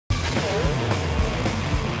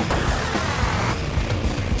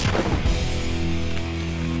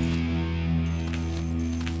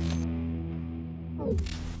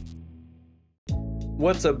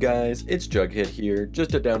What's up guys, it's Jughead here,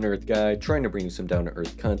 just a down-to-earth guy trying to bring you some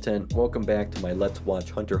down-to-earth content. Welcome back to my Let's Watch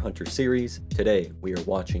Hunter x Hunter series. Today we are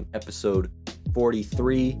watching episode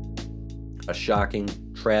 43, a shocking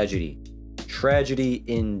tragedy. Tragedy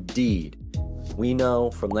indeed. We know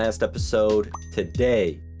from last episode,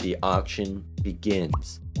 today the auction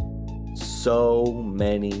begins. So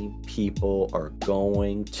many people are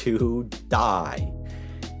going to die.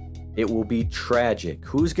 It will be tragic.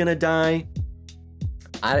 Who's gonna die?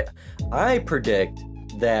 I predict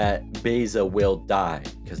that Baise will die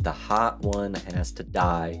because the hot one has to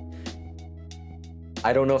die.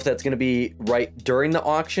 I don't know if that's going to be right during the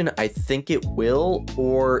auction. I think it will,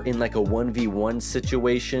 or in like a 1v1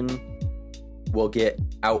 situation will get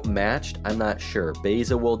outmatched. I'm not sure.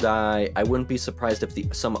 Baise will die. I wouldn't be surprised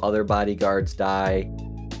if some other bodyguards die.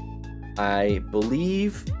 I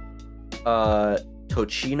believe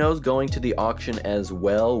Tocino's going to the auction as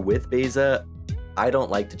well with Baise. I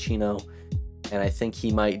don't like Tocino, and I think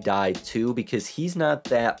he might die too because he's not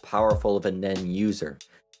that powerful of a Nen user,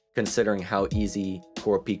 considering how easy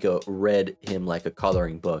Kurapika read him like a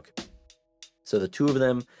coloring book. So the two of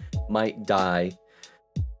them might die.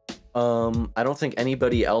 I don't think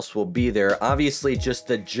anybody else will be there. Obviously, just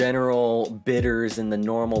the general bidders and the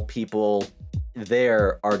normal people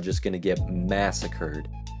there are just going to get massacred.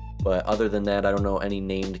 But other than that, I don't know any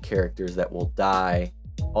named characters that will die.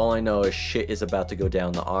 All I know is shit is about to go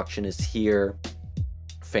down. The auction is here.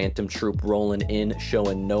 Phantom Troop rolling in,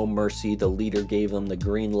 showing no mercy. The leader gave them the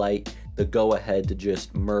green light, the go-ahead to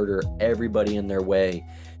just murder everybody in their way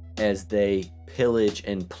as they pillage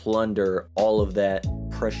and plunder all of that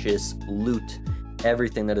precious loot,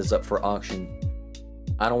 everything that is up for auction.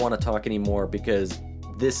 I don't want to talk anymore because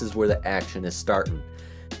this is where the action is starting.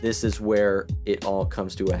 This is where it all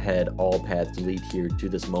comes to a head. All paths lead here to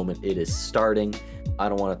this moment. It is starting. I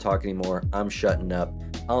don't want to talk anymore. I'm shutting up.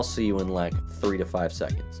 I'll see you in like 3 to 5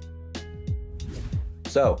 seconds.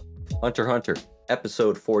 So, Hunter x Hunter,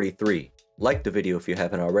 episode 43. Like the video if you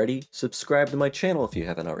haven't already. Subscribe to my channel if you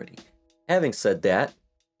haven't already. Having said that,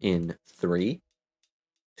 in 3,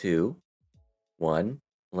 2, 1,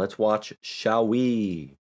 let's watch, shall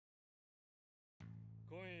we?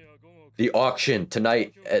 The auction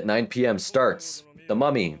tonight at 9 p.m. starts. The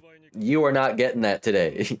mummy, you are not getting that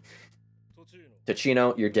today.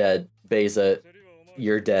 Tocino, you're dead. Baise,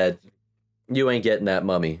 you're dead. You ain't getting that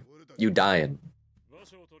mummy. You dying.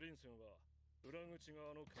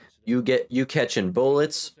 You catching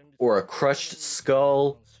bullets or a crushed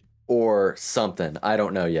skull or something. I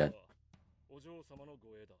don't know yet.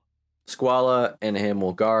 Squala and him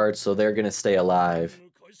will guard, so they're gonna stay alive.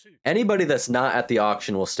 Anybody that's not at the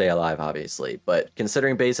auction will stay alive, obviously. But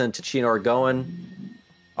considering Baise and Tocino are going,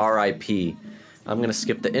 RIP. I'm going to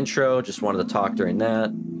skip the intro. Just wanted to talk during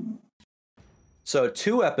that. So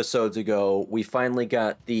 2 episodes ago, we finally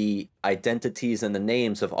got the identities and the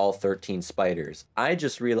names of all 13 spiders. I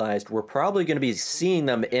just realized we're probably going to be seeing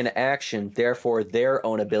them in action, therefore their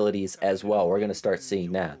own abilities as well. We're going to start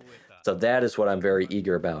seeing that. So that is what I'm very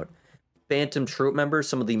eager about. Phantom Troop members,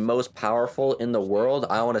 some of the most powerful in the world.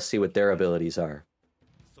 I want to see what their abilities are.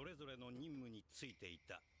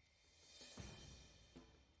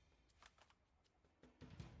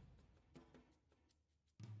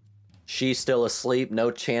 She's still asleep,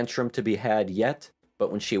 no tantrum to be had yet, but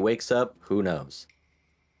when she wakes up, who knows?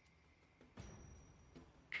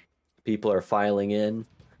 People are filing in.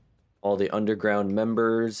 All the underground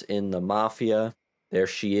members in the mafia. There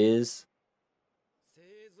she is.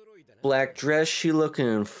 Black dress, she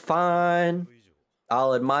looking fine.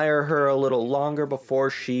 I'll admire her a little longer before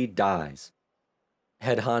she dies.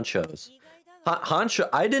 Head honchos. Honcho,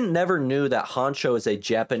 I never knew that honcho is a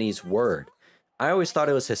Japanese word. I always thought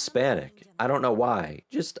it was Hispanic. I don't know why.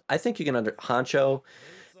 Just, I think you can honcho.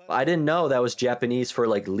 I didn't know that was Japanese for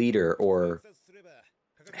like leader or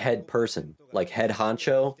head person. Like head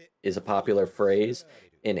honcho is a popular phrase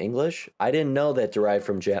in English. I didn't know that derived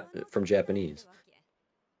from Japanese.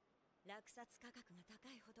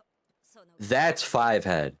 That's 5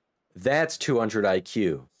 head. That's 200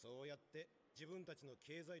 IQ.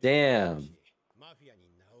 Damn.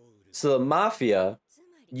 So the mafia,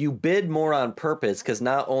 you bid more on purpose because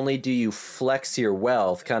not only do you flex your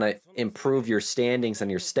wealth, kind of improve your standings and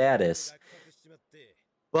your status,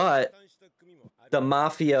 but the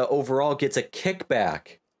mafia overall gets a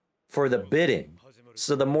kickback for the bidding.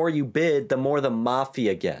 So the more you bid, the more the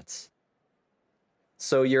mafia gets.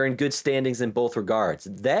 So you're in good standings in both regards.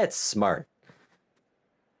 That's smart.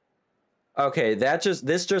 Okay,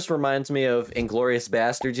 this just reminds me of Inglourious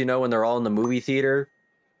Basterds, you know, when they're all in the movie theater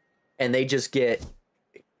and they just get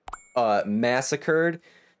massacred.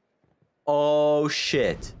 Oh,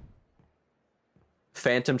 shit.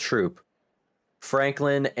 Phantom Troop.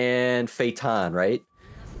 Franklin and Feitan, right?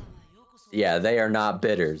 Yeah, they are not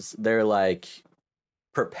bidders. They're like,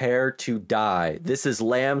 prepare to die. This is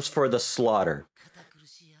lambs for the slaughter.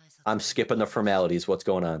 I'm skipping the formalities. What's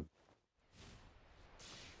going on?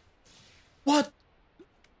 What?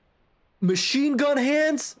 Machine gun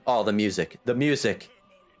hands? Oh, the music. The music.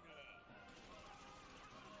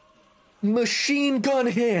 Machine gun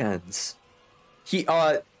hands. He,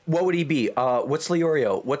 what would he be? What's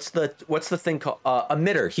Leorio? What's the thing called?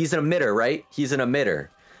 Emitter. He's an emitter, right? He's an emitter.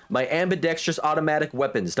 My ambidextrous automatic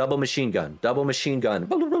weapons. Double machine gun. Double machine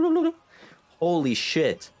gun. Holy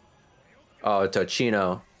shit. Oh,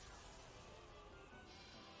 Tocino.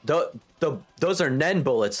 Those are Nen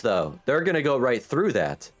bullets, though. They're gonna go right through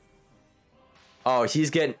that. Oh, he's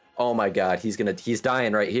getting... Oh my god, he's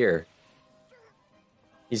dying right here.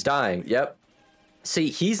 He's dying, yep. See,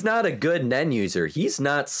 he's not a good Nen user. He's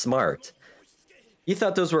not smart. He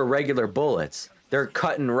thought those were regular bullets. They're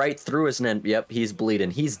cutting right through his Nen. Yep, he's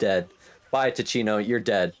bleeding. He's dead. Bye, Tocino, you're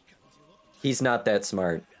dead. He's not that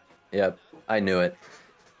smart. Yep, I knew it.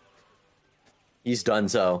 He's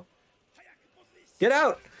donezo. Get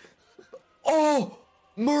out! Oh!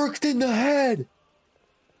 Murked in the head!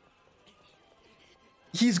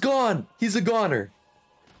 He's gone! He's a goner.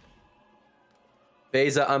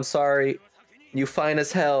 Baise, I'm sorry. You fine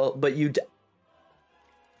as hell, but you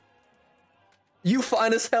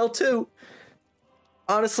fine as hell too.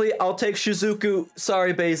 Honestly, I'll take Shizuku.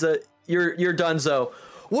 Sorry, Baise. You're donezo.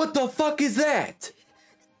 What the fuck is that?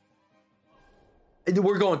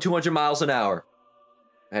 We're going 200 miles an hour.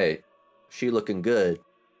 Hey, she looking good.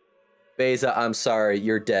 Baise, I'm sorry.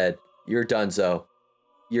 You're dead. You're donezo.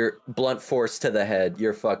 You're blunt force to the head.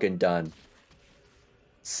 You're fucking done.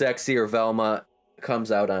 Sexy or Velma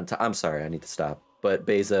comes out on top. I'm sorry, I need to stop. But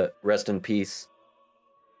Baise, rest in peace.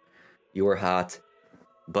 You were hot.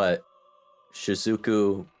 But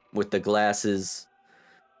Shizuku with the glasses,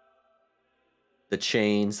 the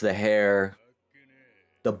chains, the hair,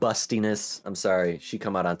 the bustiness. I'm sorry, she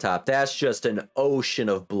come out on top. That's just an ocean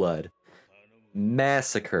of blood.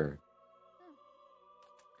 Massacre.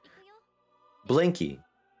 Blinky.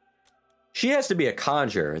 She has to be a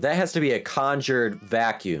conjurer. That has to be a conjured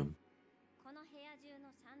vacuum.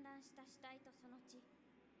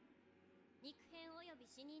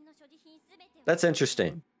 That's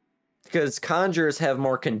interesting. Because conjurers have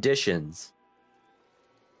more conditions.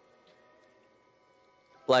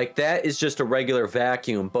 Like, that is just a regular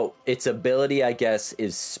vacuum, but its ability, I guess,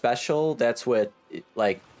 is special. That's what,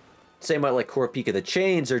 like, same like Kurapika. The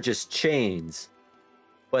chains are just chains,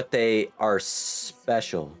 but they are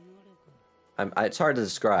special. It's hard to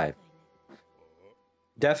describe.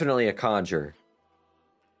 Definitely a conjurer.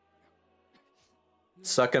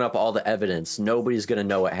 Sucking up all the evidence. Nobody's gonna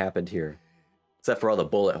know what happened here. Except for all the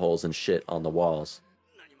bullet holes and shit on the walls.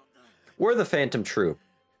 We're the Phantom Troop.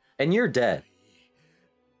 And you're dead.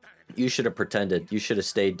 You should have pretended. You should have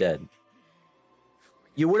stayed dead.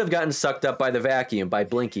 You would have gotten sucked up by the vacuum, by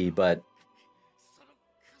Blinky, but...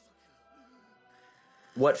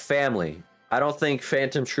 What family? I don't think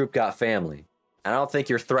Phantom Troop got family. I don't think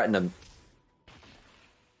you're threatening him.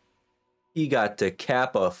 He got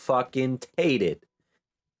decappa-fucking-tated.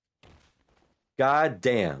 God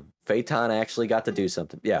damn. Feitan actually got to do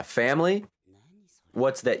something. Yeah, family?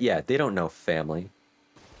 What's that? Yeah, they don't know family.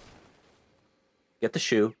 Get the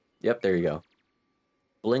shoe. Yep, there you go.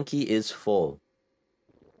 Blinky is full.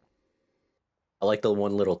 I like the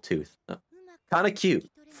one little tooth. Oh. Kind of cute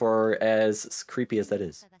for as creepy as that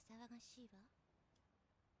is.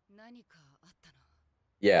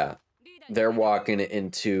 Yeah, they're walking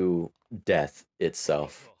into death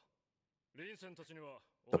itself.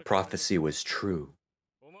 The prophecy was true.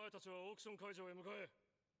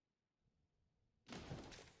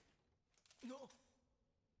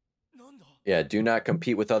 Yeah, do not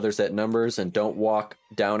compete with others at numbers and don't walk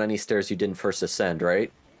down any stairs you didn't first ascend,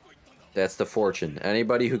 right? That's the fortune.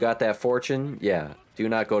 Anybody who got that fortune, yeah, do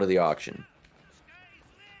not go to the auction.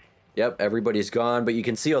 Yep, everybody's gone, but you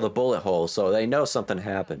can see all the bullet holes, so they know something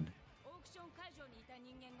happened.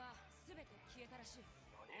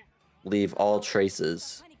 Leave all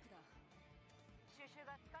traces.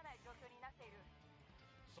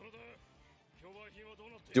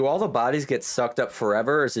 Do all the bodies get sucked up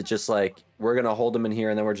forever, or is it just like, we're gonna hold them in here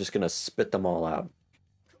and then we're just gonna spit them all out?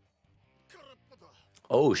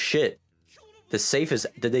 Oh shit. The safe is...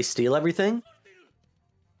 Did they steal everything?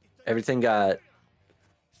 Everything got...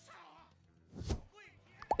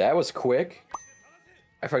 That was quick.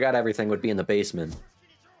 I forgot everything would be in the basement.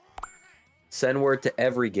 Send word to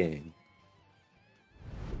every game.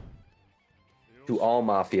 to all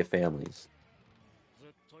mafia families.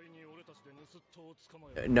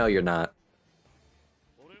 No, you're not.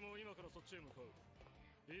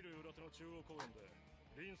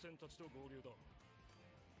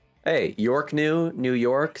 Hey, Yorknew, New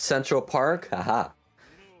York, Central Park, haha.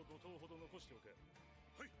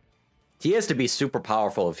 He has to be super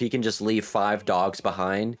powerful if he can just leave 5 dogs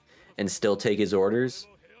behind and still take his orders.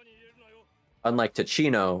 Unlike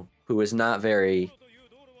Tocino, who is not very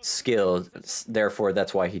skilled, therefore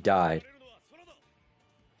that's why he died.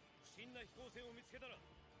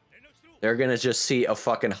 They're gonna just see a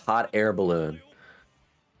fucking hot air balloon.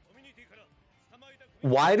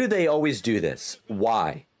 Why do they always do this?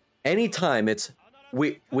 Why? Anytime it's,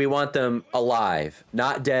 we want them alive,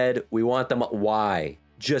 not dead, we want them, why?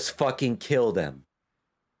 Just fucking kill them.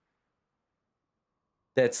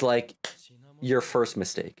 That's like your first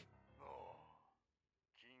mistake.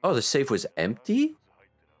 Oh, the safe was empty?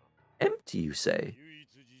 Empty, you say?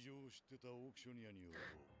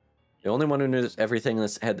 The only one who knew everything in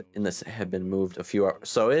this had been moved a few hours.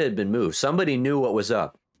 So it had been moved. Somebody knew what was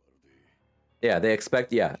up. Yeah, they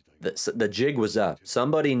expect, yeah. The jig was up.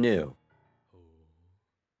 Somebody knew.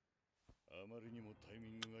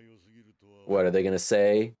 What are they going to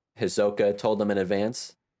say? Hisoka told them in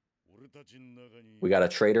advance? We got a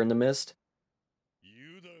traitor in the mist?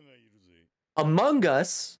 Among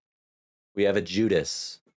us, we have a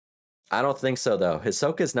Judas. I don't think so, though.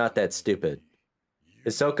 Hisoka's not that stupid.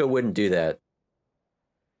 Hisoka wouldn't do that.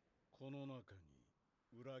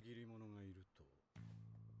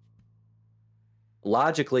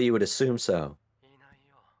 Logically, you would assume so.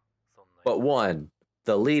 But one,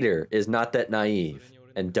 the leader is not that naive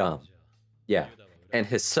and dumb. Yeah, and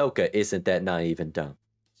Hisoka isn't that naive and dumb.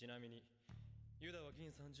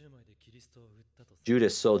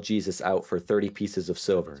 Judas sold Jesus out for 30 pieces of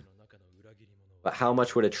silver. But how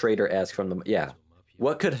much would a traitor ask from them? Yeah.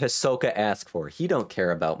 What could Hisoka ask for? He don't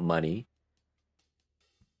care about money.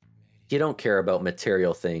 He don't care about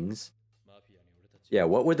material things. Yeah,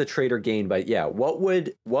 what would the traitor gain by... Yeah, what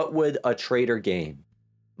would a traitor gain?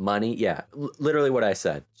 Money? Yeah, literally what I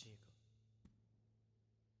said.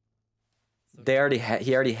 He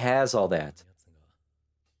already has all that.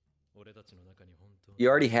 You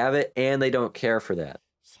already have it, and they don't care for that.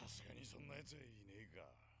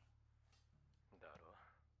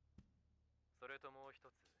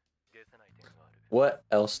 What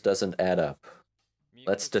else doesn't add up?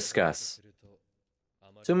 Let's discuss.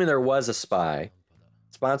 Assuming there was a spy,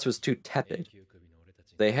 response was too tepid.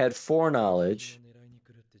 They had foreknowledge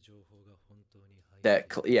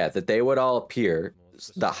that, yeah, that they would all appear,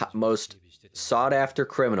 the most sought-after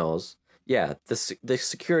criminals. Yeah, the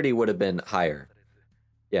security would have been higher.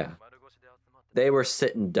 Yeah. They were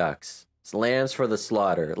sitting ducks. It's lambs for the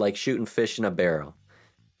slaughter, like shooting fish in a barrel.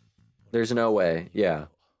 There's no way, yeah.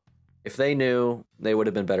 If they knew, they would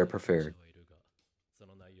have been better prepared.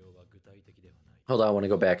 Hold on, I want to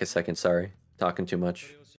go back a second, sorry. Talking too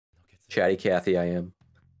much. Chatty Cathy I am.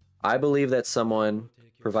 I believe that someone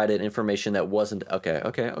provided information that wasn't... Okay.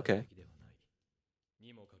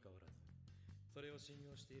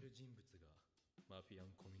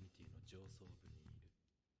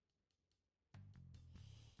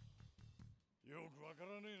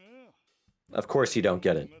 Of course you don't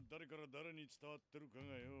get it.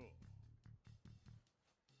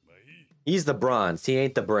 He's the bronze, he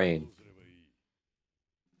ain't the brain.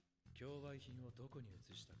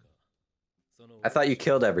 I thought you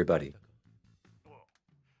killed everybody.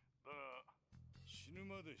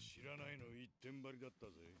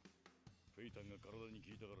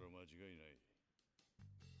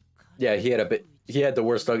 Yeah, he had the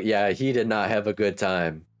worst luck. Yeah, he did not have a good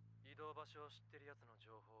time.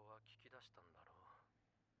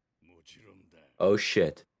 Oh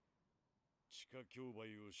shit.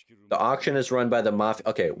 The auction is run by the mafia.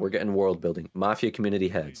 Okay, we're getting world building. Mafia community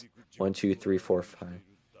heads. 1, 2, 3, 4, 5.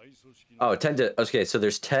 Oh, 10 to... Okay, so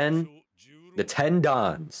there's 10... The 10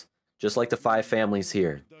 Dons. Just like the 5 families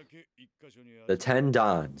here. The 10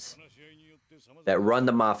 Dons. That run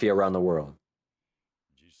the mafia around the world.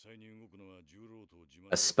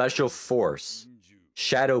 A special force.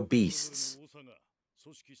 Shadow beasts.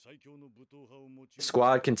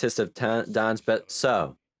 Squad consists of 10 Dons,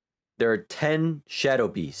 so there are 10 shadow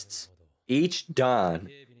beasts. Each Don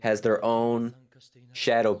has their own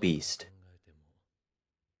shadow beast.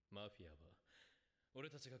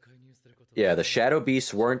 Yeah, the shadow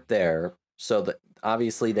beasts weren't there, so that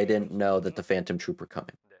obviously they didn't know that the Phantom Troop were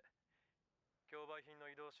coming.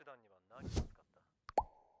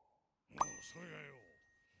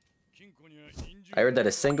 I heard that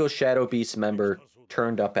a single shadow beast member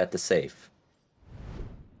turned up at the safe.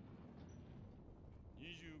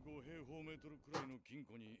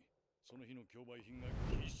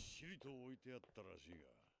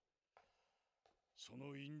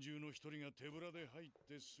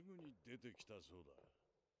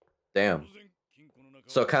 Damn.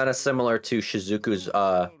 So kind of similar to Shizuku's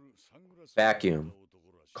vacuum.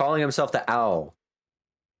 Calling himself the Owl.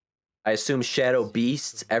 I assume Shadow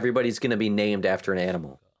Beasts, everybody's gonna be named after an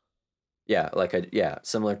animal. Yeah,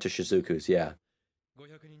 similar to Shizuku's, yeah.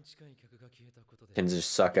 Can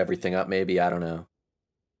just suck everything up, maybe, I don't know.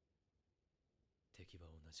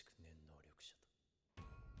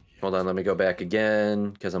 Hold on, let me go back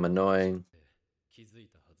again, because I'm annoying.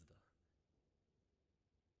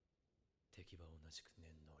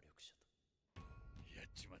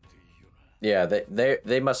 Yeah,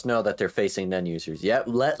 they must know that they're facing Nen users. Yep,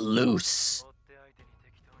 let loose.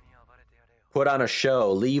 Put on a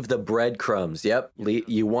show. Leave the breadcrumbs. Yep,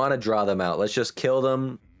 you want to draw them out. Let's just kill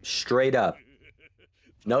them straight up.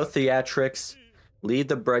 No theatrics. Leave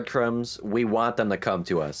the breadcrumbs. We want them to come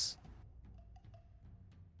to us.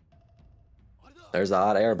 There's a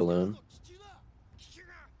hot air balloon.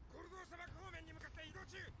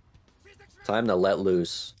 Time to let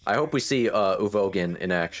loose. I hope we see Uvogin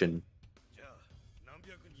in action.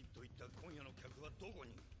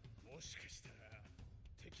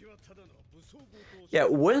 Yeah,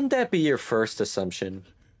 wouldn't that be your first assumption?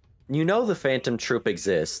 You know the Phantom Troupe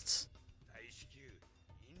exists.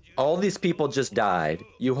 All these people just died.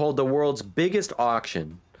 You hold the world's biggest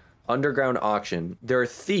auction, underground auction. They're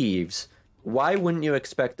thieves. Why wouldn't you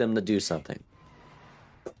expect them to do something?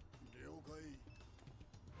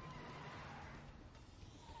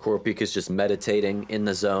 Kurapika's just meditating in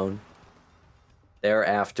the zone. They're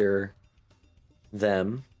after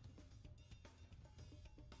them.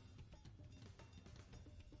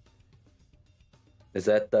 Is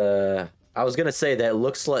that the... I was gonna say that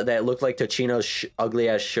looked like Tocino's ugly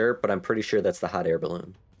ass shirt, but I'm pretty sure that's the hot air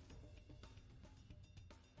balloon.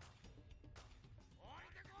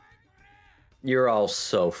 You're all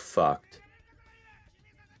so fucked.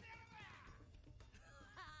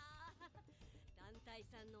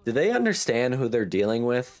 Do they understand who they're dealing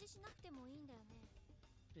with?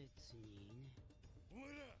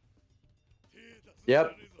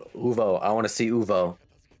 Yep, Uvo. I want to see Uvo.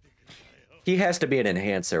 He has to be an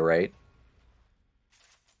enhancer, right?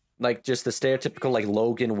 Like, just the stereotypical, like,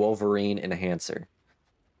 Logan Wolverine enhancer.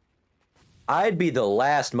 I'd be the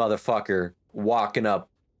last motherfucker walking up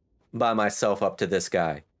by myself up to this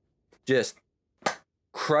guy. Just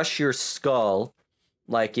crush your skull,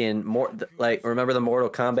 like in remember the Mortal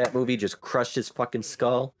Kombat movie? Just crushed his fucking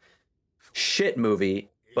skull. Shit movie,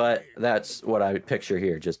 but that's what I picture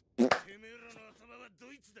here. Just...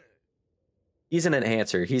 He's an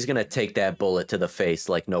enhancer. He's gonna take that bullet to the face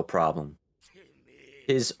like no problem.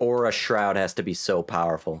 His aura shroud has to be so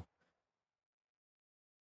powerful.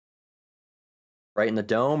 Right in the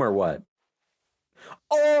dome or what?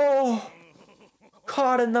 Oh!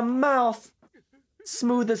 Caught in the mouth!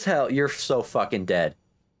 Smooth as hell. You're so fucking dead.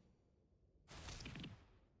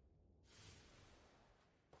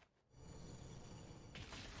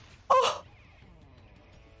 Oh!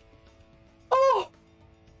 Oh!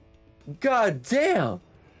 God damn!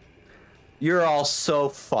 You're all so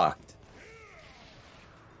fucked.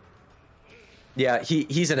 Yeah,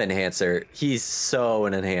 he's an enhancer. He's so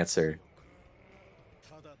an enhancer.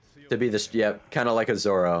 To be this, yep, kind of like a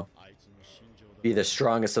Zoro. Be the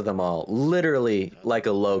strongest of them all. Literally like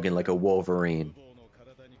a Logan, like a Wolverine.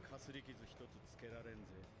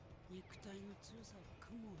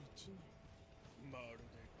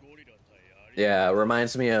 Yeah,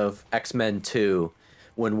 reminds me of X-Men 2,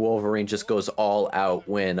 when Wolverine just goes all out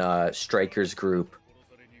when Stryker's group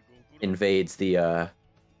invades the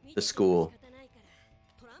school.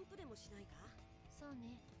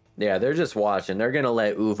 Yeah, they're just watching. They're gonna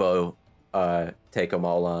let Uvo take them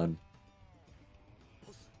all on.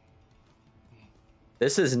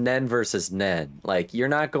 This is Nen versus Nen. Like, you're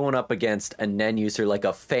not going up against a Nen user like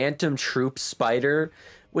a Phantom Troupe spider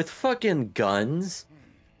with fucking guns.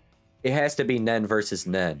 It has to be Nen versus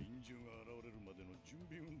Nen.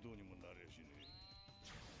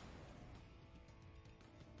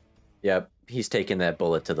 Yep, he's taking that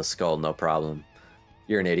bullet to the skull, no problem.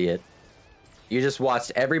 You're an idiot. You just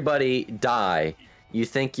watched everybody die. You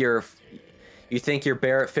think your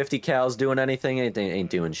Barrett 50 cal's doing anything? Ain't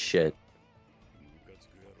doing shit.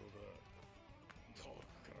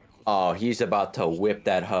 Oh, he's about to whip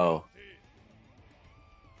that hoe.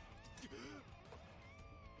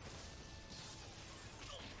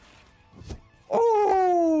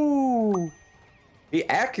 Oh! Be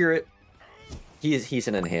accurate. He's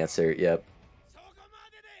an enhancer, yep.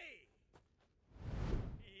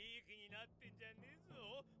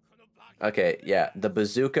 Okay, yeah, the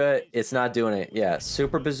bazooka, it's not doing it. Yeah,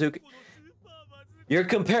 super bazooka. You're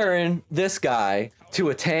comparing this guy to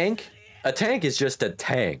a tank? A tank is just a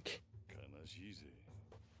tank.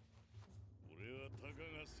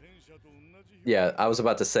 Yeah, I was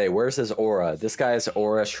about to say, where's his aura? This guy's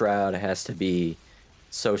aura shroud has to be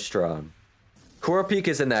so strong.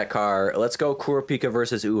 Kurapika's in that car. Let's go Kurapika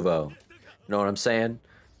versus Uvo. You know what I'm saying?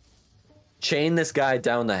 Chain this guy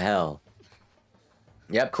down the hell.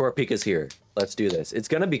 Yep, Kurapika's here. Let's do this. It's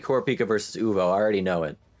gonna be Kurapika versus Uvo. I already know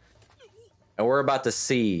it. And we're about to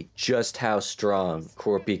see just how strong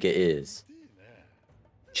Kurapika is.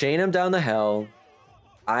 Chain him down the hell.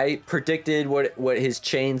 I predicted what his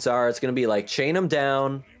chains are. It's gonna be like chain him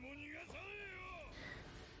down.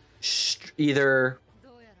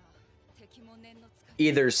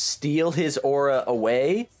 Either steal his aura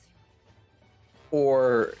away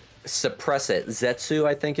or suppress it. Zetsu,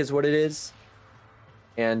 I think, is what it is.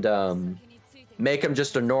 And make him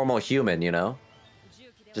just a normal human, you know?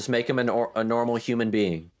 Just make him a normal human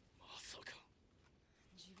being.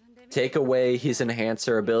 Take away his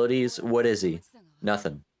enhancer abilities. What is he?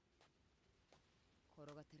 Nothing.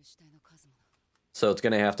 So it's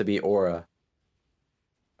gonna have to be aura.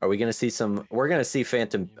 Are we gonna see some... We're gonna see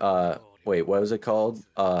phantom... wait, what was it called?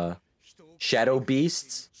 Shadow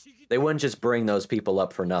beasts? They wouldn't just bring those people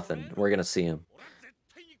up for nothing. We're gonna see them.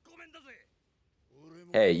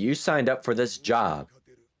 Hey, you signed up for this job.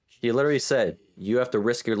 He literally said, you have to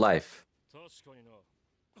risk your life.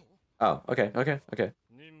 Oh, okay, okay, okay.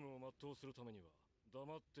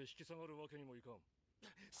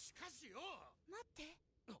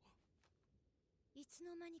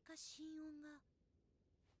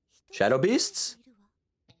 Shadow beasts?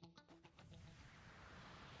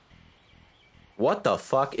 What the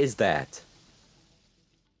fuck is that?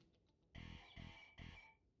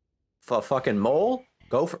 Fucking mole?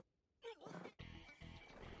 Go for...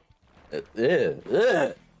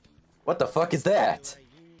 What the fuck is that?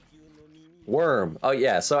 Worm. Oh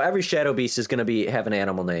yeah, so every shadow beast is gonna have an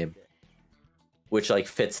animal name, which like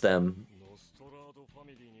fits them.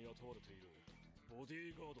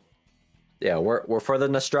 Yeah, we're for the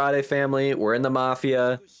Nostrade family. We're in the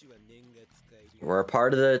mafia. We're a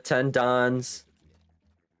part of the 10 Dons.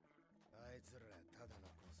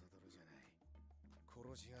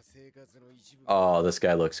 Oh, this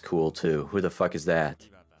guy looks cool too. Who the fuck is that?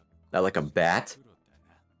 That like a bat?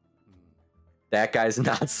 That guy's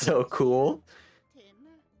not so cool.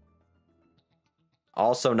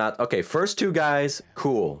 Also not... Okay, first two guys,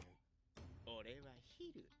 cool.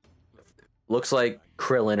 Looks like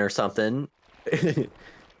Krillin or something.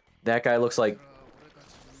 That guy looks like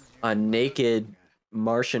a naked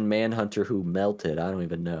Martian manhunter who melted. I don't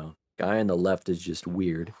even know. Guy on the left is just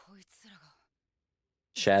weird.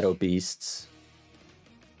 Shadow beasts.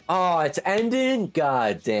 Oh, it's ending?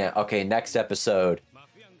 God damn. Okay, next episode.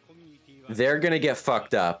 They're gonna get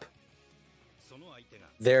fucked up.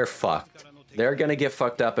 They're fucked. They're gonna get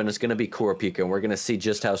fucked up and it's gonna be Kurapika and we're gonna see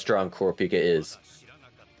just how strong Kurapika is.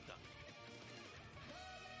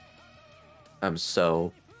 I'm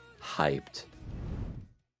so hyped.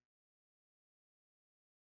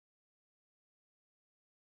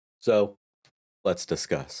 So, let's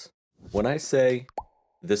discuss. When I say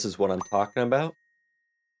this is what I'm talking about,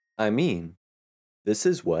 I mean, this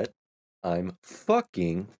is what I'm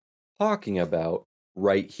fucking talking about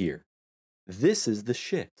right here. This is the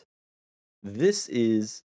shit. This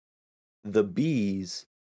is the bee's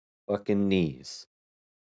fucking knees.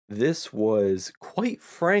 This was, quite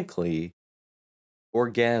frankly,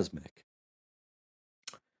 orgasmic.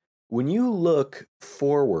 When you look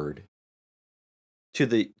forward to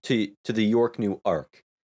the Yorknew arc,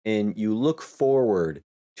 and you look forward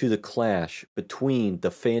to the clash between the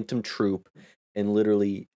Phantom Troop and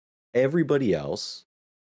literally everybody else,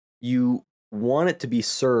 you want it to be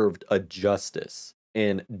served a justice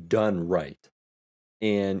and done right.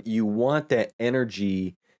 And you want that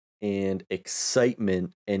energy and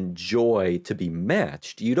excitement and joy to be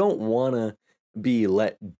matched. You don't want to be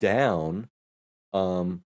let down.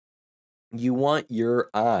 You want your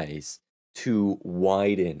eyes to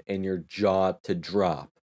widen and your jaw to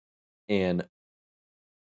drop. And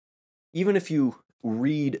even if you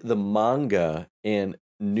read the manga and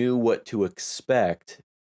knew what to expect,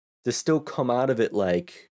 to still come out of it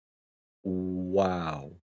like,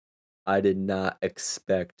 wow, I did not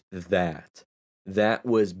expect that. That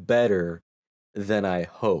was better than I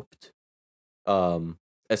hoped.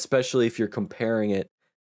 Especially if you're comparing it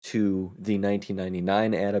to the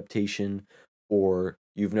 1999 adaptation, or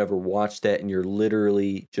you've never watched that and you're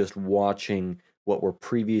literally just watching what were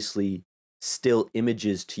previously still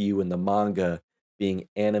images to you in the manga being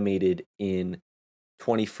animated in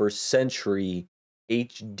 21st century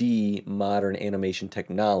HD modern animation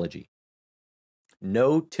technology.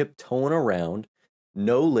 No tiptoeing around,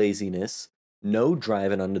 no laziness, no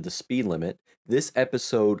driving under the speed limit. This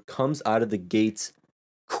episode comes out of the gates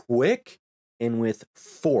quick and with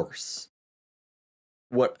force.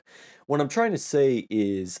 What I'm trying to say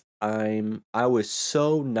is I was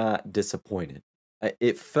so not disappointed.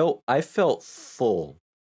 I felt full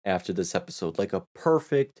after this episode, like a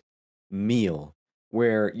perfect meal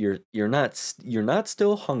where you're not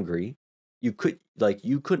still hungry. You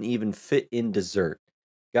couldn't even fit in dessert.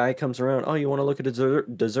 Guy comes around, "Oh, you want to look at a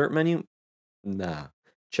dessert menu?" Nah.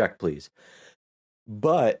 Check please.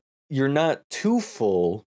 But you're not too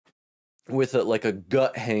full with like a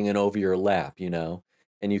gut hanging over your lap,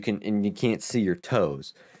 and you can't see your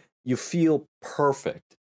toes. You feel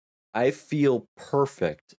perfect. I feel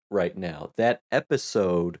perfect right now. That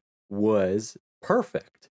episode was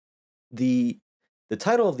perfect. The the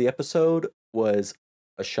title of the episode was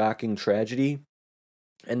A Shocking Tragedy,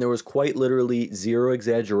 and there was quite literally zero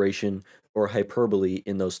exaggeration or hyperbole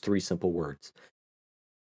in those three simple words.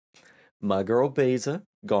 My girl Baise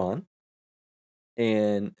gone,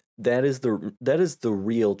 and that is the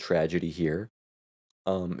real tragedy here.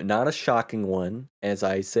 Not a shocking one, as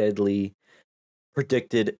I sadly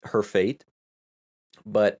predicted her fate,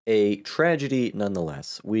 but a tragedy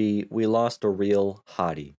nonetheless. We lost a real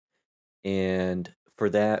hottie, and for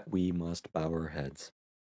that we must bow our heads.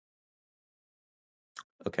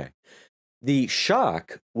 Okay. The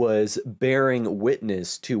shock was bearing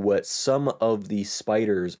witness to what some of these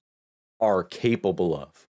spiders are capable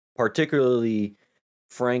of, particularly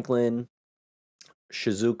Franklin,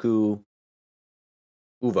 Shizuku,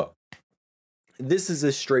 Uvo. This is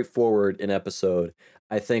as straightforward an episode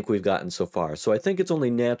I think we've gotten so far. So I think it's only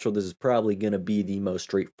natural this is probably going to be the most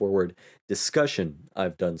straightforward discussion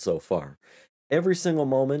I've done so far. Every single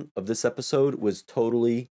moment of this episode was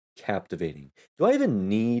totally captivating. Do I even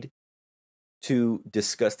need to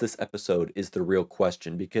discuss this episode is the real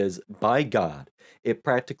question, because by God, it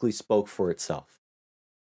practically spoke for itself.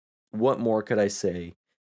 What more could I say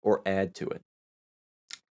or add to it?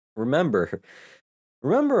 Remember,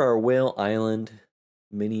 remember our Whale Island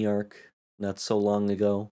mini arc not so long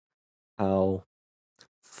ago? How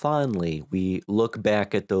fondly we look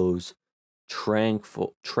back at those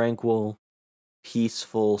tranquil,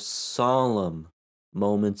 peaceful, solemn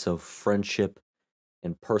moments of friendship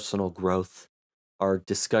and personal growth. Our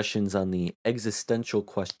discussions on the existential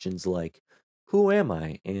questions like, who am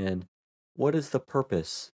I and what is the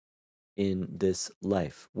purpose in this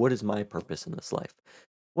life? What is my purpose in this life?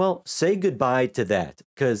 Well, say goodbye to that,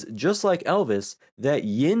 because just like Elvis, that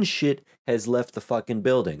yin shit has left the fucking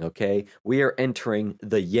building, okay? We are entering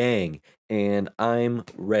the yang, and I'm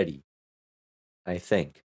ready, I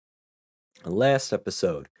think. Last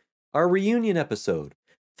episode, our reunion episode.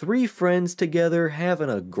 Three friends together having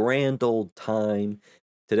a grand old time.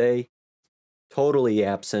 Today, totally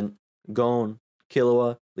absent. Gon,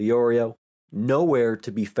 Killua, Leorio, nowhere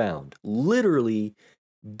to be found. Literally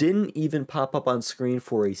didn't even pop up on screen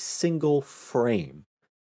for a single frame.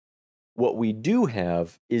 What we do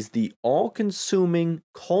have is the all-consuming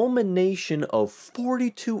culmination of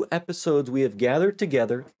 42 episodes we have gathered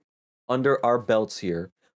together under our belts here.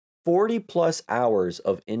 40 plus hours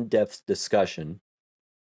of in-depth discussion,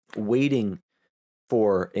 waiting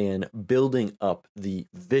for and building up the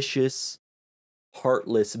vicious,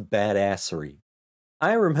 heartless badassery.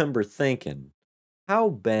 I remember thinking, how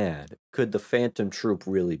bad could the Phantom Troop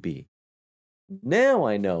really be? Now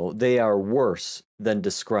I know they are worse than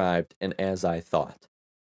described and as I thought.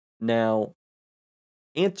 Now,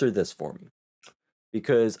 answer this for me,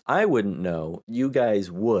 because I wouldn't know, you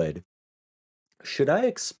guys would. Should I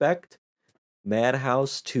expect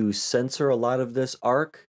Madhouse to censor a lot of this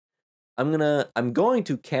arc? I'm going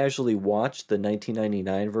to casually watch the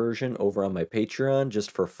 1999 version over on my Patreon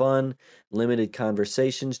just for fun, limited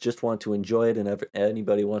conversations, just want to enjoy it, and if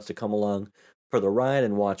anybody wants to come along for the ride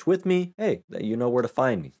and watch with me, hey, you know where to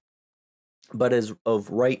find me. But as of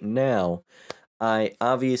right now, I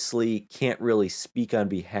obviously can't really speak on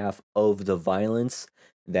behalf of the violence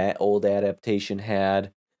that old adaptation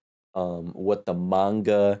had, what the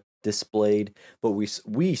manga displayed, but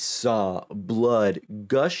we saw blood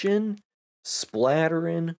gushing,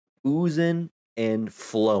 splattering, oozing, and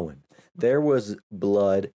flowing. There was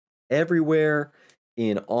blood everywhere,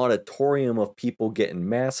 in auditorium of people getting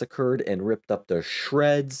massacred and ripped up to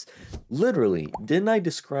shreds. Literally, didn't I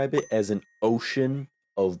describe it as an ocean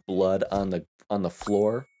of blood on the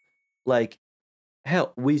floor? Like,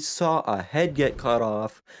 hell, we saw a head get cut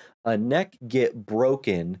off, a neck get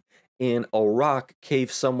broken, and a rock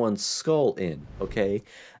caved someone's skull in, okay?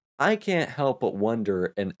 I can't help but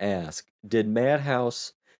wonder and ask, did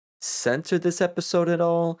Madhouse censor this episode at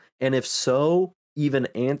all? And if so, even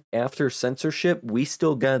after censorship, we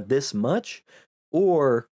still got this much?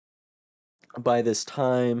 Or by this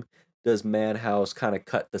time, does Madhouse kind of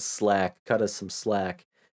cut us some slack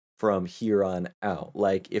from here on out?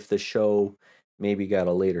 Like if the show maybe got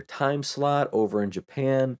a later time slot over in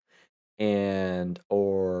Japan, and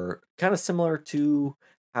or kind of similar to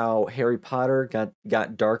how Harry Potter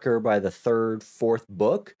got darker by the third, fourth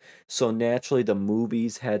book. So naturally the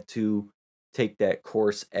movies had to take that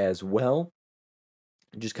course as well.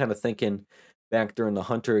 Just kind of thinking back during the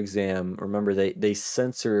Hunter exam, remember they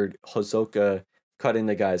censored Hosoka cutting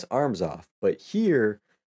the guy's arms off. But here,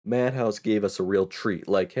 Madhouse gave us a real treat.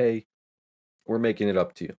 Like, hey, we're making it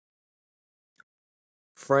up to you.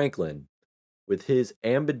 Franklin, with his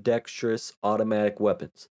ambidextrous automatic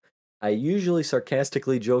weapons. I usually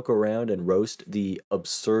sarcastically joke around and roast the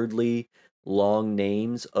absurdly long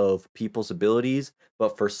names of people's abilities,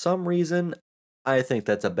 but for some reason, I think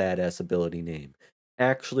that's a badass ability name.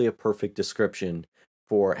 Actually, a perfect description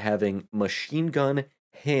for having machine gun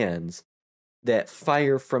hands that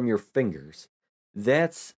fire from your fingers.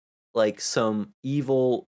 That's like some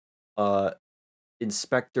evil uh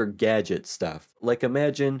Inspector Gadget stuff. Like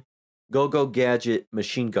imagine Go-Go Gadget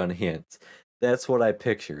machine gun hands. That's what I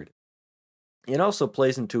pictured. It also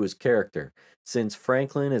plays into his character. Since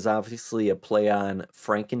Franklin is obviously a play on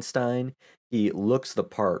Frankenstein, he looks the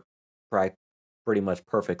part pretty much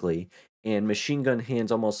perfectly, and machine gun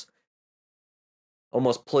hands almost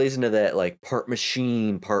plays into that like part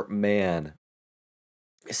machine, part man.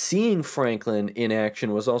 Seeing Franklin in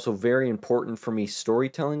action was also very important for me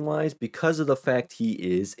storytelling wise because of the fact he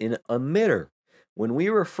is an emitter. When we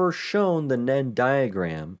were first shown the Nen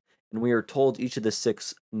diagram and we were told each of the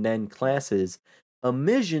 6 Nen classes,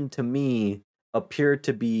 emission to me appeared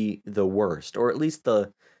to be the worst, or at least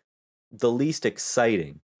the least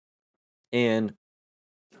exciting. And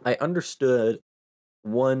I understood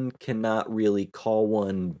one cannot really call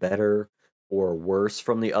one better or worse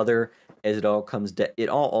from the other, as it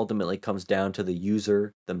all ultimately comes down to the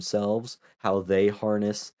user themselves, how they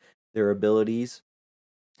harness their abilities,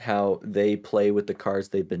 how they play with the cards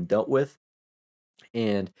they've been dealt with,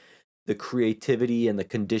 and the creativity and the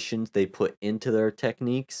conditions they put into their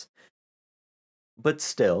techniques. But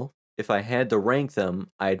still, if I had to rank them,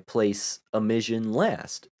 I'd place Amision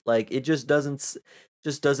last. Like it just doesn't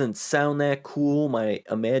sound that cool. My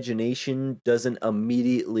imagination doesn't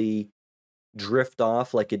immediately drift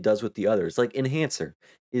off like it does with the others. Like Enhancer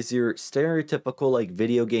is your stereotypical like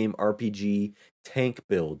video game RPG tank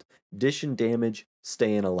build, dish and damage,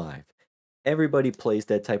 staying alive. Everybody plays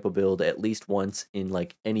that type of build at least once in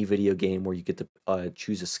like any video game where you get to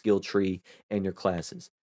choose a skill tree and your classes.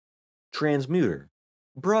 Transmuter.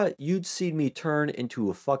 Bruh, you'd see me turn into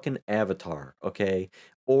a fucking avatar, okay?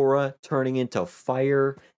 Aura turning into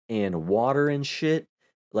fire and water and shit.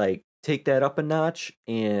 Like, take that up a notch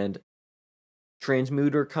and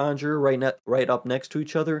transmuter conjure right up next to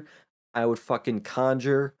each other. I would fucking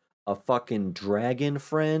conjure a fucking dragon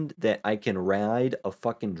friend that I can ride a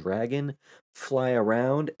fucking dragon, fly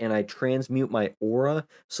around, and I transmute my aura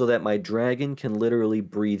so that my dragon can literally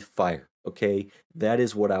breathe fire, okay? That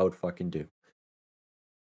is what I would fucking do.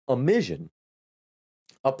 Amision,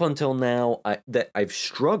 up until now, I've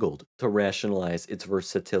struggled to rationalize its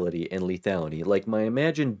versatility and lethality. Like my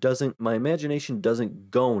imagination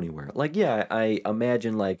doesn't go anywhere. Like yeah, I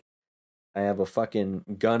imagine like I have a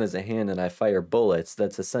fucking gun as a hand and I fire bullets.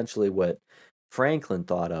 That's essentially what Franklin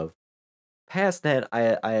thought of. Past that,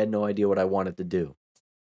 I had no idea what I wanted to do.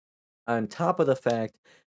 On top of the fact,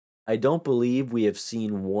 I don't believe we have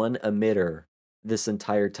seen one emitter this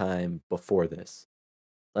entire time before this.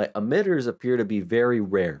 Like emitters appear to be very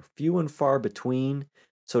rare, few and far between.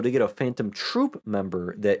 So to get a Phantom Troop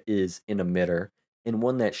member that is an emitter and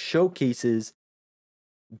one that showcases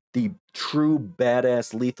the true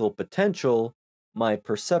badass lethal potential, my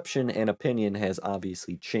perception and opinion has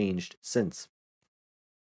obviously changed since.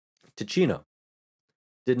 Tocino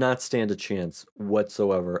did not stand a chance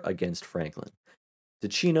whatsoever against Franklin.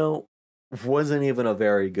 Tocino wasn't even a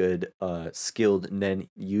very good skilled Nen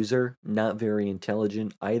user, not very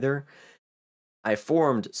intelligent either. I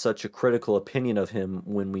formed such a critical opinion of him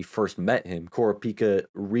when we first met him, Kurapika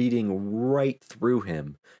reading right through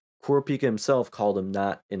him. Kurapika himself called him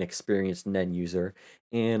not an experienced Nen user,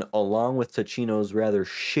 and along with Tachino's rather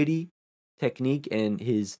shitty technique and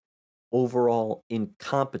his overall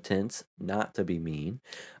incompetence, not to be mean,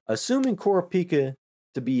 assuming Kurapika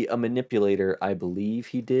to be a manipulator, I believe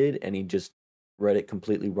he did, and he just read it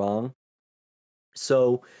completely wrong.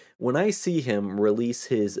 So when I see him release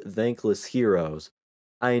his Thankless Heroes,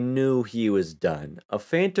 I knew he was done. A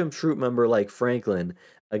Phantom Troop member like Franklin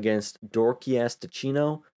against dorky ass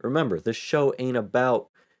Tocino. Remember, this show ain't about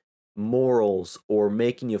morals or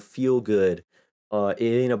making you feel good. It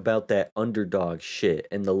ain't about that underdog shit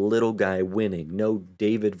and the little guy winning. No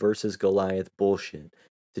David versus Goliath bullshit.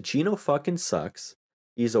 Tocino fucking sucks.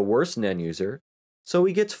 He's a worse Nen user. So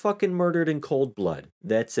he gets fucking murdered in cold blood.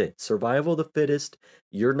 That's it. Survival of the fittest.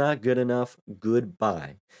 You're not good enough.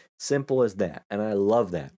 Goodbye. Simple as that. And I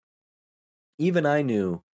love that. Even I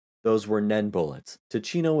knew those were Nen bullets.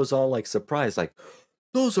 Tocino was all like surprised, like,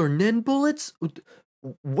 those are Nen bullets?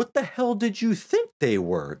 What the hell did you think they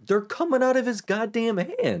were? They're coming out of his goddamn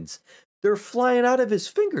hands. They're flying out of his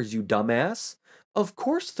fingers, you dumbass. Of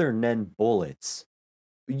course they're Nen bullets.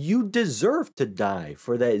 You deserve to die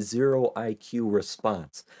for that 0 IQ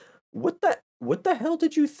response. What the hell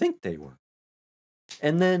did you think they were?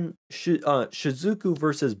 And then Shizuku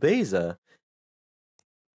versus Baise,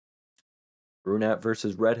 brunette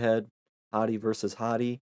versus redhead, hottie versus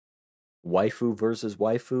hottie, waifu versus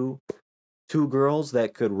waifu, two girls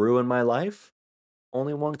that could ruin my life.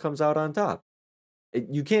 Only one comes out on top.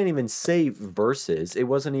 You can't even say versus. It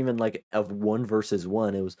wasn't even like of one versus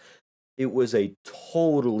one. It was a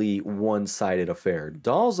totally one-sided affair.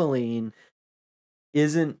 Dalzaline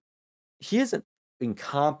isn't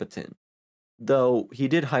incompetent, though he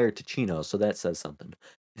did hire Tocino, so that says something.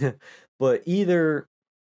 But either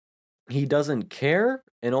he doesn't care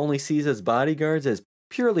and only sees his bodyguards as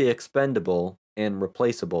purely expendable and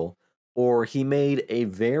replaceable, or he made a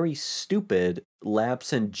very stupid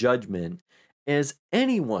lapse in judgment, as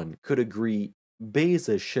anyone could agree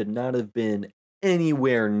Baise should not have been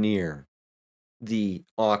anywhere near the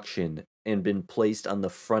auction and been placed on the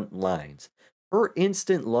front lines. Her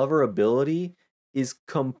instant lover ability is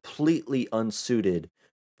completely unsuited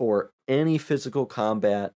for any physical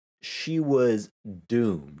combat. She was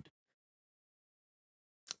doomed.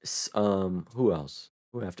 Who else?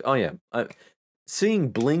 Who after? Oh yeah, seeing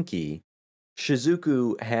Blinky,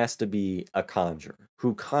 Shizuku has to be a conjurer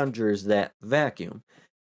who conjures that vacuum.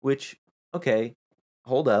 Which, okay,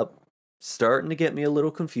 hold up, starting to get me a little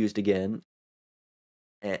confused again.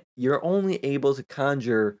 You're only able to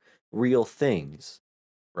conjure real things,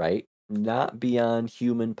 right? Not beyond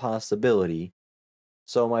human possibility.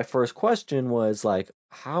 So my first question was like,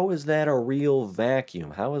 how is that a real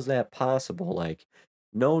vacuum? How is that possible? Like,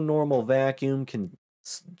 no normal vacuum can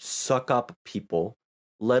suck up people,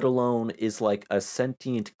 let alone is like a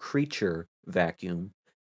sentient creature vacuum.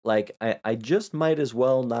 Like, I just might as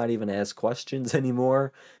well not even ask questions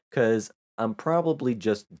anymore, because I'm probably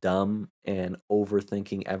just dumb and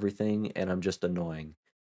overthinking everything, and I'm just annoying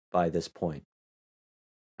by this point.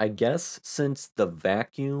 I guess since the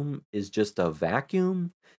vacuum is just a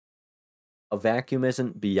vacuum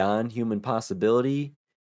isn't beyond human possibility,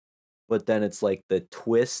 but then it's like the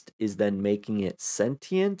twist is then making it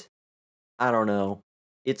sentient. I don't know.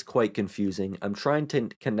 It's quite confusing. I'm trying to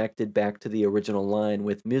connect it back to the original line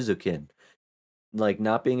with Mizukin. Like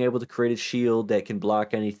not being able to create a shield that can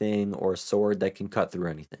block anything or a sword that can cut through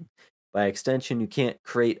anything. By extension, you can't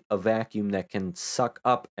create a vacuum that can suck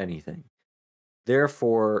up anything.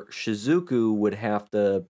 Therefore, Shizuku would have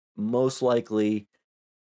to most likely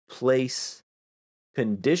place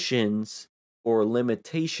conditions or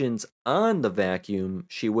limitations on the vacuum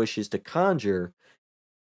she wishes to conjure,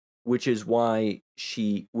 which is why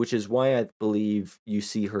I believe you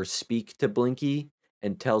see her speak to Blinky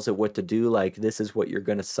and tells it what to do, like this is what you're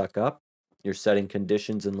going to suck up. You're setting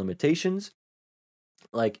conditions and limitations.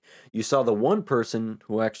 Like you saw the one person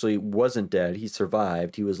who actually wasn't dead, he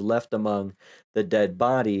survived. He was left among the dead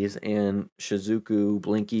bodies, and Shizuku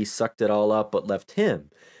Blinky sucked it all up but left him.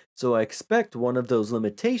 So I expect one of those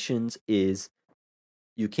limitations is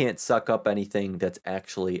you can't suck up anything that's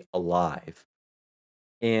actually alive.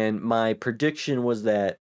 And my prediction was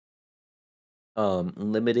that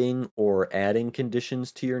limiting or adding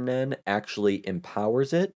conditions to your Nen actually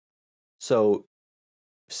empowers it. So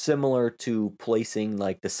similar to placing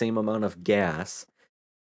like the same amount of gas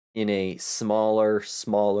in a smaller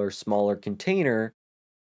container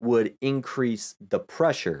would increase the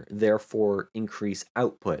pressure, therefore increase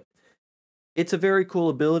output. It's a very cool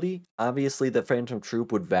ability. Obviously, the Phantom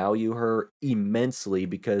Troop would value her immensely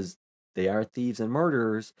because they are thieves and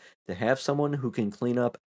murderers. To have someone who can clean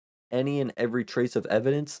up any and every trace of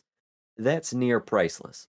evidence, that's near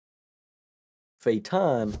priceless.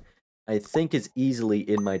 Feitan, I think, is easily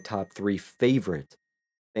in my top 3 favorite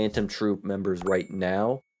Phantom Troop members right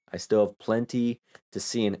now. I still have plenty to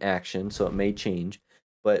see in action, so it may change.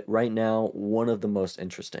 but right now, one of the most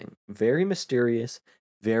interesting. Very mysterious,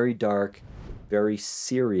 very dark, very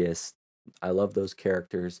serious. I love those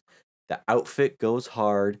characters. The outfit goes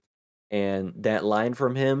hard, and that line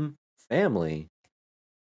from him, family,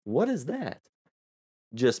 what is that?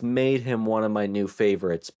 Just made him one of my new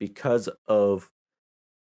favorites because of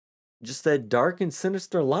just that dark and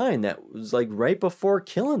sinister line that was like right before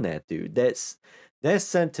killing that dude. That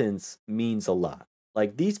sentence means a lot.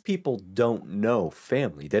 Like these people don't know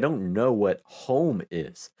family. They don't know what home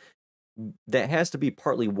is. That has to be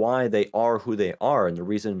partly why they are who they are and the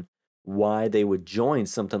reason why they would join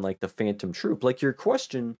something like the Phantom Troop. Like your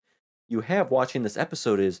question you have watching this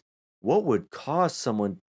episode is what would cause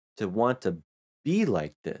someone to want to be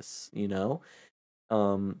like this, you know?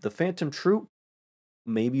 The Phantom Troop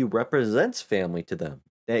maybe represents family to them.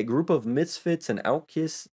 That group of misfits and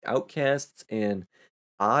outcasts and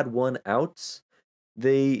odd one outs,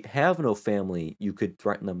 they have no family you could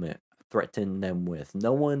threaten them with.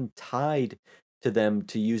 No one tied to them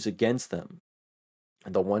to use against them.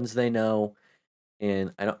 The ones they know,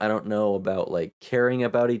 and I don't know about like caring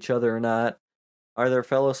about each other or not, are their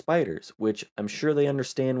fellow spiders, which I'm sure they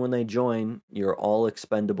understand when they join. You're all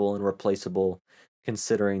expendable and replaceable,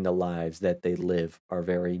 considering the lives that they live are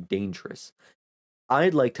very dangerous.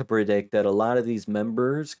 I'd like to predict that a lot of these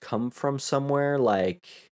members come from somewhere like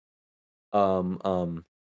um um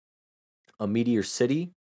a Meteor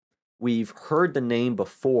City. We've heard the name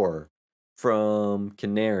before from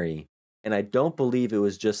Canary, and I don't believe it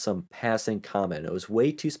was just some passing comment. It was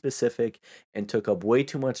way too specific and took up way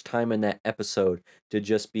too much time in that episode to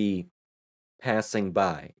just be passing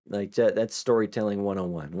by. Like that's storytelling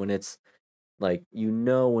 101 when it's like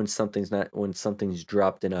when something's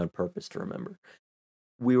dropped in on purpose to remember.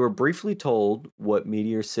 We were briefly told what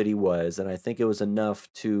Meteor City was, and I think it was enough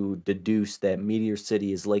to deduce that Meteor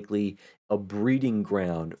City is likely a breeding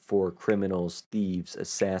ground for criminals, thieves,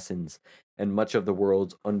 assassins, and much of the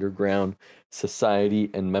world's underground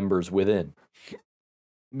society and members within.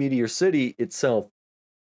 Meteor City itself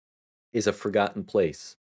is a forgotten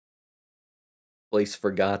place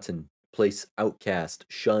forgotten, place outcast,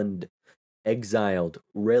 shunned, exiled,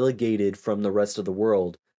 relegated from the rest of the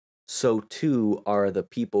world, so too are the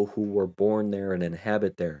people who were born there and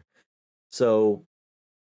inhabit there. So,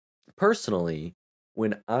 personally,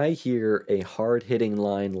 when I hear a hard hitting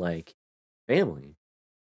line like, family,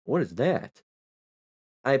 what is that?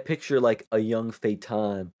 I picture like a young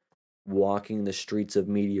Feitan walking the streets of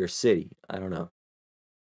Meteor City. I don't know.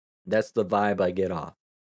 That's the vibe I get off.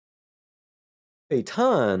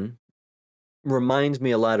 Feitan reminds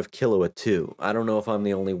me a lot of Killua too. I don't know if I'm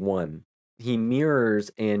the only one. He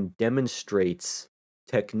mirrors and demonstrates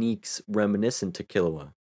techniques reminiscent to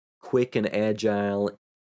Killua. Quick and agile,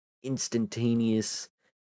 instantaneous,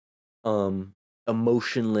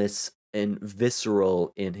 emotionless and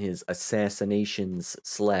visceral in his assassinations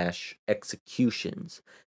slash executions.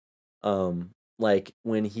 Like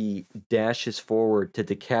when he dashes forward to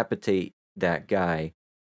decapitate that guy,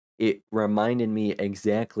 it reminded me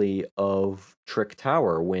exactly of Trick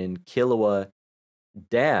Tower when Killua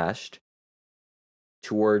dashed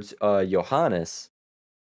towards Johannes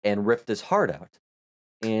and ripped his heart out.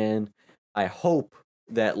 And I hope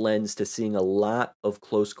that lends to seeing a lot of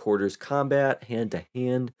close quarters combat, hand to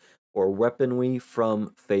hand, or weaponry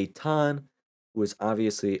from Feitan, who is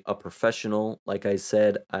obviously a professional. Like I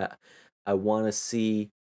said, I want to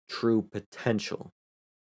see true potential.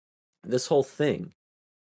 This whole thing,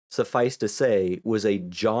 suffice to say, was a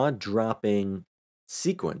jaw dropping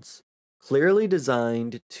sequence, clearly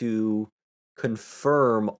designed to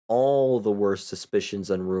confirm all the worst suspicions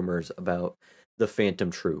and rumors about the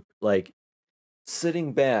Phantom Troop. Like,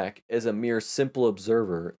 sitting back as a mere simple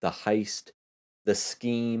observer, the heist, the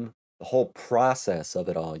scheme, the whole process of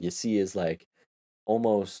it all, you see is like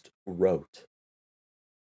almost rote,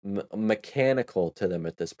 mechanical to them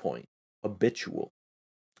at this point, habitual.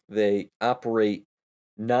 They operate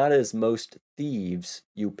not as most thieves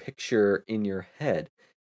you picture in your head,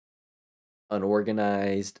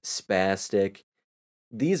 unorganized, spastic.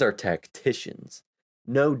 These are tacticians.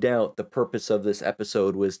 No doubt the purpose of this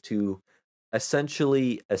episode was to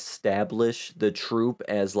essentially establish the troop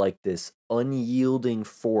as like this unyielding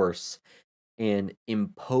force and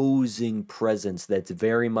imposing presence that's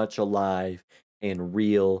very much alive and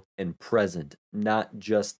real and present, not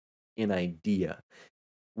just an idea.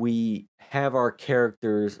 We have our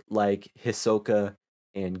characters like Hisoka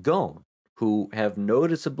and Gon, who have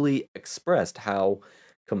noticeably expressed how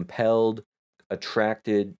compelled,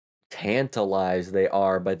 attracted, tantalized they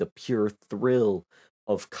are by the pure thrill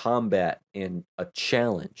of combat and a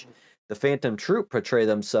challenge. The Phantom Troop portray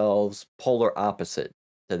themselves polar opposite.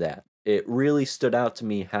 to that. It really stood out to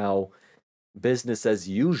me how business as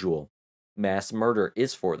usual mass murder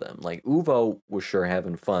is for them. Like Uvo was sure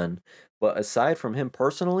having fun, but aside from him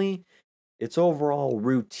personally, it's overall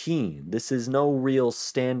routine. This is no real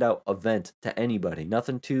standout event to anybody.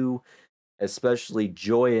 Nothing too especially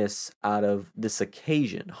joyous out of this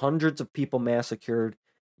occasion. Hundreds of people massacred,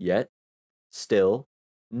 yet still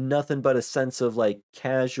nothing but a sense of like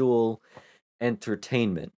casual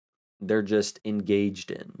entertainment they're just engaged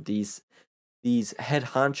in. These head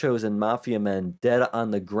honchos and mafia men dead on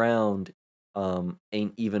the ground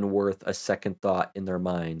ain't even worth a second thought in their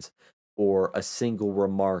minds or a single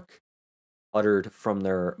remark uttered from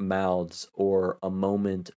their mouths or a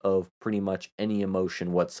moment of pretty much any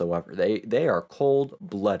emotion whatsoever. They are cold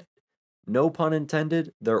blooded. No pun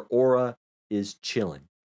intended. Their aura is chilling.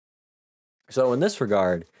 So in this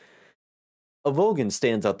regard, Uvogin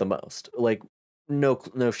stands out the most. Like no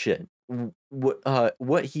shit.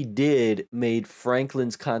 What he did made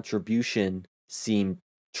Franklin's contribution seem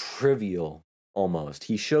trivial almost.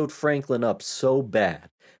 He showed Franklin up so bad,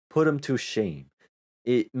 put him to shame.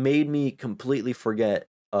 It made me completely forget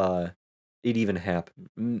it even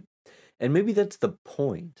happened. And maybe that's the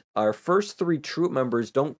point. Our first three troop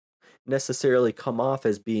members don't necessarily come off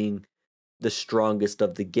as being the strongest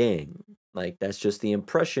of the gang. Like that's just the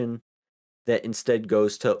impression that instead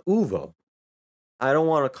goes to Uvo. I don't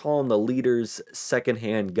want to call him the leader's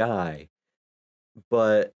secondhand guy,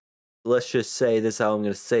 but let's just say this is how I'm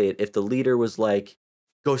going to say it. If the leader was like,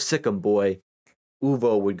 go sick him, boy,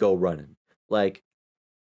 Uvo would go running. Like,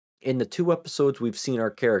 in the 2 episodes we've seen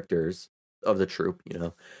our characters of the troop, you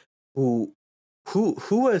know, who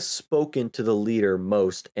who has spoken to the leader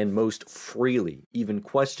most and most freely, even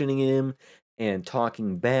questioning him and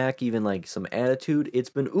talking back, even like some attitude,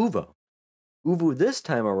 it's been Uvo. Uvu this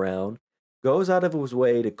time around goes out of his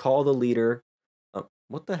way to call the leader.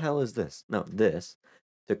 What the hell is this? No, this.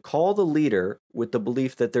 To call the leader with the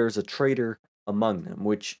belief that there's a traitor among them,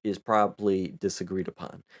 which is probably disagreed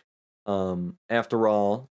upon. After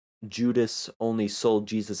all, Judas only sold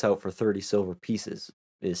Jesus out for 30 silver pieces,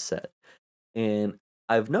 is said. And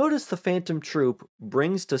I've noticed the Phantom Troop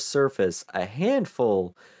brings to surface a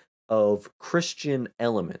handful of Christian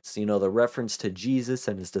elements. You know, the reference to Jesus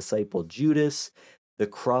and his disciple Judas, the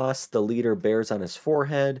cross the leader bears on his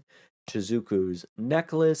forehead, Shizuku's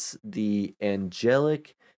necklace, the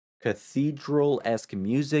angelic cathedral-esque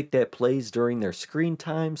music that plays during their screen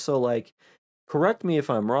time. So, like, correct me if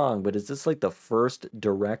I'm wrong, but is this like the first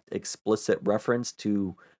direct, explicit reference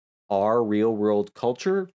to our real-world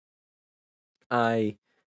culture? I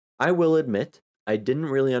I will admit, I didn't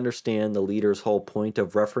really understand the leader's whole point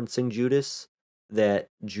of referencing Judas, that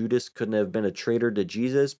Judas couldn't have been a traitor to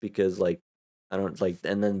Jesus because, like, I don't like,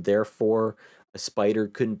 and then therefore a spider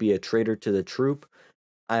couldn't be a traitor to the troop.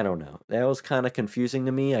 I don't know. That was kind of confusing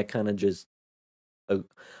to me. Uh,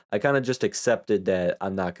 I kind of just accepted that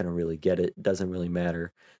I'm not going to really get it. It doesn't really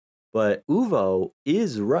matter. But Uvo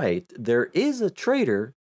is right. There is a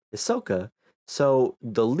traitor, Hisoka. So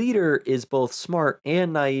the leader is both smart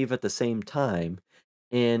and naive at the same time.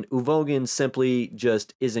 And Uvogin simply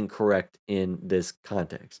just isn't correct in this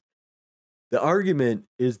context. The argument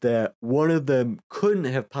is that one of them couldn't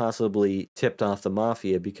have possibly tipped off the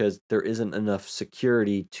mafia because there isn't enough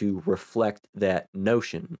security to reflect that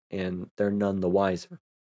notion, and they're none the wiser.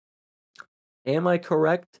 Am I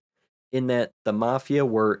correct in that the mafia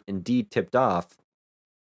were indeed tipped off?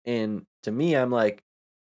 And to me, I'm like,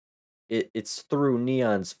 it's through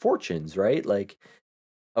Neon's fortunes, right? Like,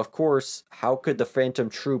 of course, how could the Phantom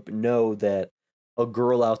Troop know that a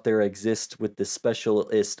girl out there exists with this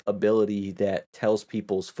specialist ability that tells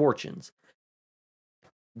people's fortunes?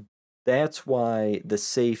 That's why the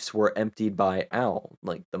safes were emptied by Owl.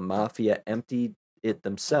 Like, the Mafia emptied it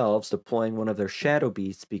themselves, deploying one of their shadow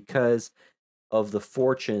beasts because of the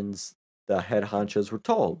fortunes the head honchos were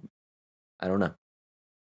told. I don't know.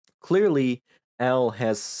 Clearly, Owl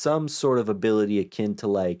has some sort of ability akin to,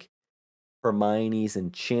 like, Hermione's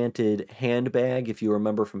enchanted handbag, if you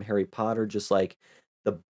remember from Harry Potter, just like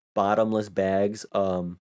the bottomless bags.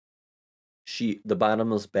 The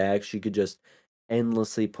bottomless bag, she could just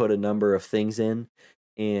endlessly put a number of things in,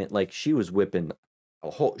 and like she whipped a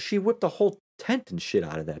whole tent and shit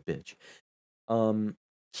out of that bitch. Um,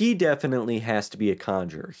 he definitely has to be a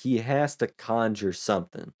conjurer. He has to conjure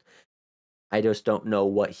something. I just don't know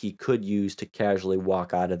what he could use to casually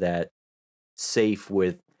walk out of that safe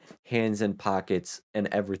with hands in pockets and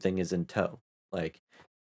everything is in tow. Like,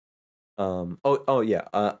 oh yeah,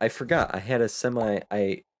 I forgot.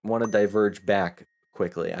 I want to diverge back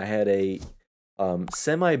quickly. I had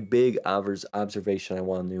Semi-big observation I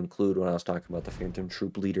wanted to include when I was talking about the Phantom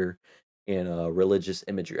Troop leader and religious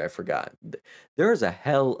imagery. I forgot. There is a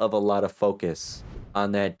hell of a lot of focus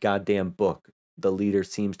on that goddamn book. The leader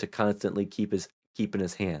seems to constantly keep in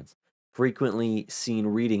his hands, frequently seen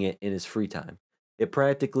reading it in his free time. It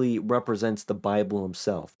practically represents the Bible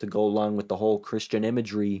himself, to go along with the whole Christian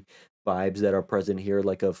imagery vibes that are present here,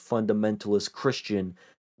 like a fundamentalist Christian,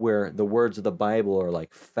 where the words of the Bible are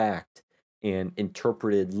like fact and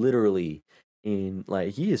interpreted literally. And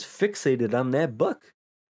like he is fixated on that book,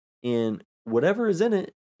 and whatever is in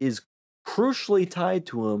it is crucially tied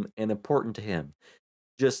to him and important to him.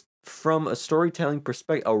 Just from a storytelling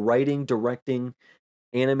perspective, a writing, directing,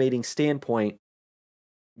 animating standpoint,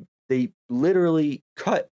 they literally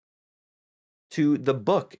cut to the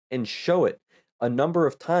book and show it a number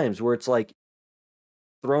of times where it's like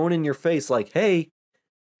thrown in your face, like, hey,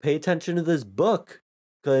 pay attention to this book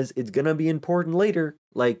because it's gonna be important later.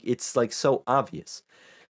 Like, it's like so obvious.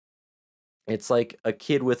 It's like a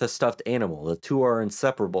kid with a stuffed animal. The two are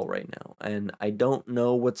inseparable right now. And I don't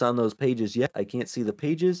know what's on those pages yet. I can't see the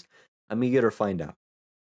pages. I'm eager to find out.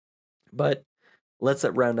 But let's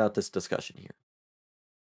round out this discussion here.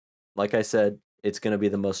 Like I said, it's going to be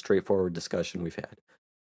the most straightforward discussion we've had.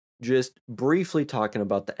 Just briefly talking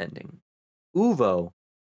about the ending. Uvo,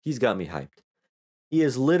 he's got me hyped. He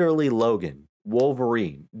is literally Logan,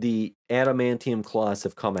 Wolverine. The adamantium claws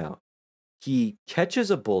have come out. He catches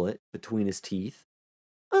a bullet between his teeth,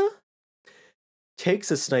 takes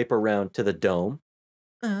a sniper round to the dome,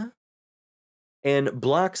 and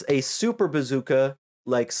blocks a super bazooka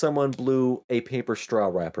like someone blew a paper straw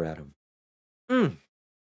wrapper at him.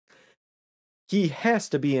 He has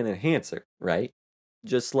to be an enhancer, right?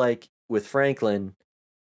 Just like with Franklin,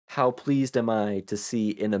 how pleased am I to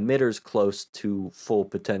see an emitter's close to full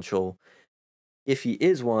potential? If he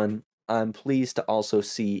is one, I'm pleased to also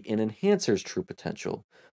see an enhancer's true potential,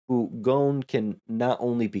 who Gon can not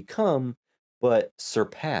only become, but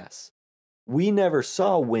surpass. We never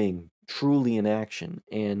saw Wing truly in action,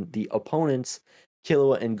 and the opponents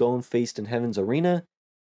Killua and Gon faced in Heaven's Arena,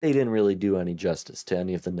 they didn't really do any justice to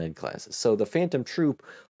any of the Nen classes. So the Phantom Troop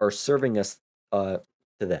are serving us to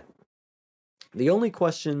that. The only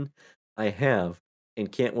question I have,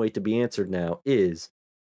 and can't wait to be answered now, is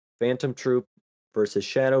Phantom Troop versus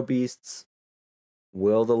Shadow Beasts.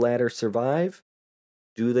 Will the latter survive?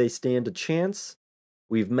 Do they stand a chance?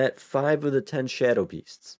 We've met 5 of the 10 Shadow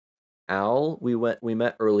Beasts. Owl, we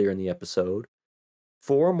met earlier in the episode.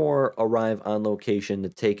 4 more arrive on location to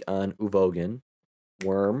take on Uvogin.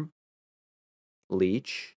 Worm,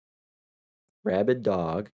 Leech, Rabid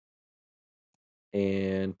Dog,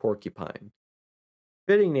 and Porcupine.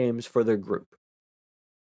 Fitting names for their group.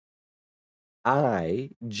 I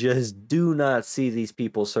just do not see these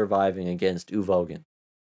people surviving against Uvogin.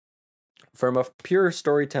 From a pure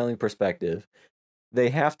storytelling perspective, they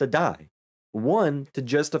have to die. 1, to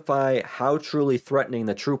justify how truly threatening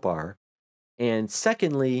the troop are, and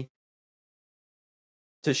secondly,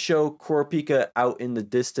 to show Kurapika out in the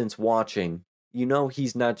distance watching. You know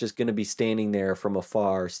he's not just going to be standing there from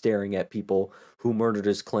afar staring at people who murdered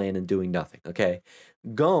his clan and doing nothing, okay?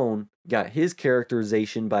 Gon got his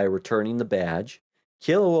characterization by returning the badge.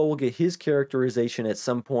 Killua will get his characterization at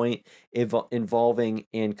some point involving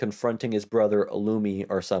and confronting his brother Illumi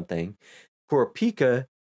or something. Kurapika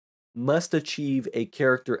must achieve a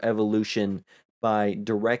character evolution by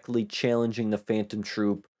directly challenging the Phantom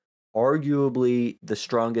Troop, arguably the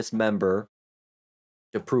strongest member,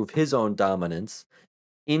 to prove his own dominance,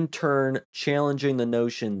 in turn challenging the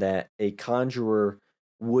notion that a conjurer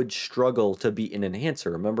would struggle to beat an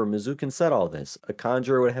enhancer. Remember, Mizukin said all this. A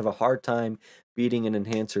conjurer would have a hard time beating an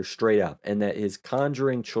enhancer straight up, and that his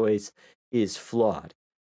conjuring choice is flawed.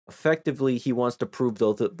 Effectively, he wants to prove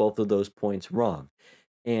both of those points wrong.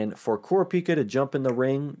 And for Kurapika to jump in the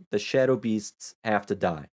ring, the Shadow Beasts have to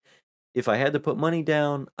die. If I had to put money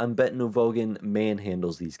down, I'm betting Uvogin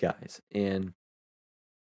manhandles these guys. And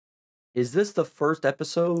is this the first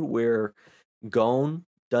episode where Gon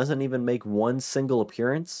doesn't even make one single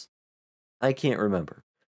appearance? I can't remember.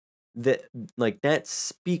 That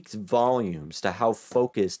speaks volumes to how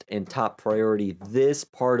focused and top priority this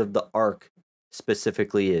part of the arc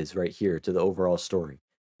specifically is right here to the overall story.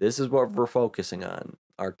 This is what we're focusing on.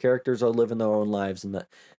 Our characters are living their own lives in the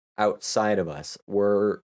outside of us.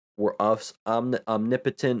 We're us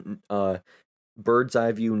omnipotent bird's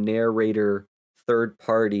eye view narrator, third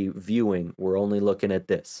party viewing. We're only looking at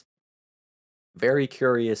this. Very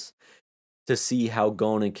curious to see how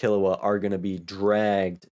Gon and Killua are going to be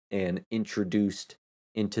dragged and introduced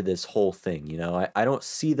into this whole thing. You know, I don't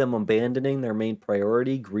see them abandoning their main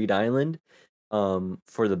priority, Greed Island,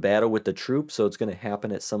 for the battle with the troops, so it's going to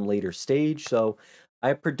happen at some later stage. So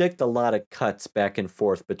I predict a lot of cuts back and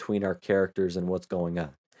forth between our characters and what's going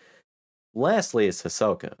on. Lastly is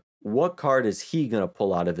Hisoka. What card is he going to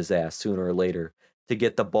pull out of his ass sooner or later to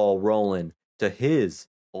get the ball rolling to his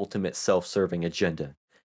ultimate self-serving agenda?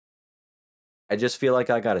 I just feel like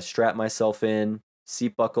I got to strap myself in,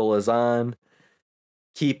 seat buckle is on,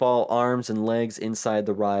 keep all arms and legs inside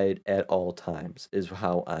the ride at all times is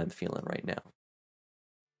how I'm feeling right now.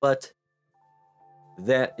 But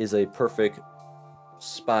that is a perfect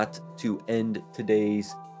spot to end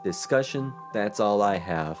today's discussion. That's all I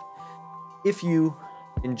have. If you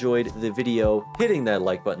enjoyed the video, hitting that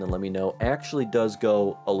like button and let me know actually does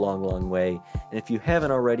go a long way. And if you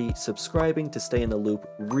haven't already, subscribing to stay in the loop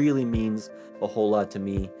really means a whole lot to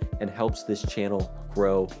me and helps this channel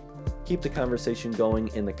grow. Keep the conversation going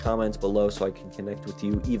in the comments below so I can connect with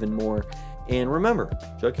you even more. And remember,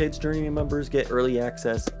 Jughead's Journeyman members get early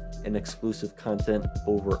access and exclusive content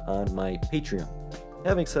over on my Patreon.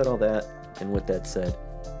 Having said all that, and with that said,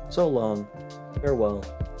 so long, farewell,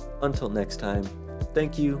 until next time,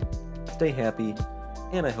 thank you, stay happy,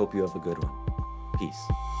 and I hope you have a good one.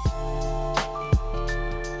 Peace.